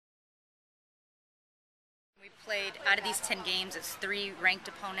We played, out of these 10 games, it's 3 ranked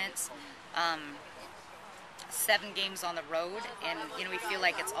opponents, 7 games on the road, and we feel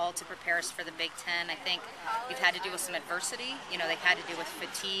like it's all to prepare us for the Big Ten. I think we've had to deal with some adversity. They've had to deal with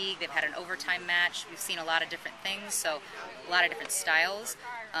fatigue. They've had an overtime match. We've seen a lot of different things, so a lot of different styles.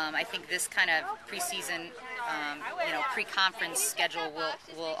 I think this kind of preseason, pre-conference schedule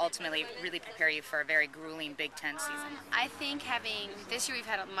will ultimately really prepare you for a very grueling Big Ten season. I think this year we've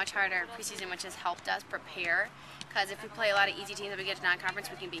had a much harder preseason, which has helped us prepare, because if we play a lot of easy teams that we get to non-conference,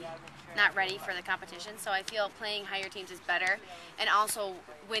 we can be not ready for the competition. So I feel playing higher teams is better, and also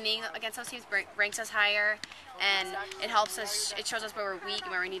winning against those teams ranks us higher, and it helps us. It shows us where we're weak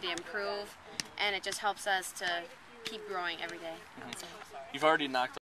and where we need to improve, and it just helps us to keep growing every day. You've already knocked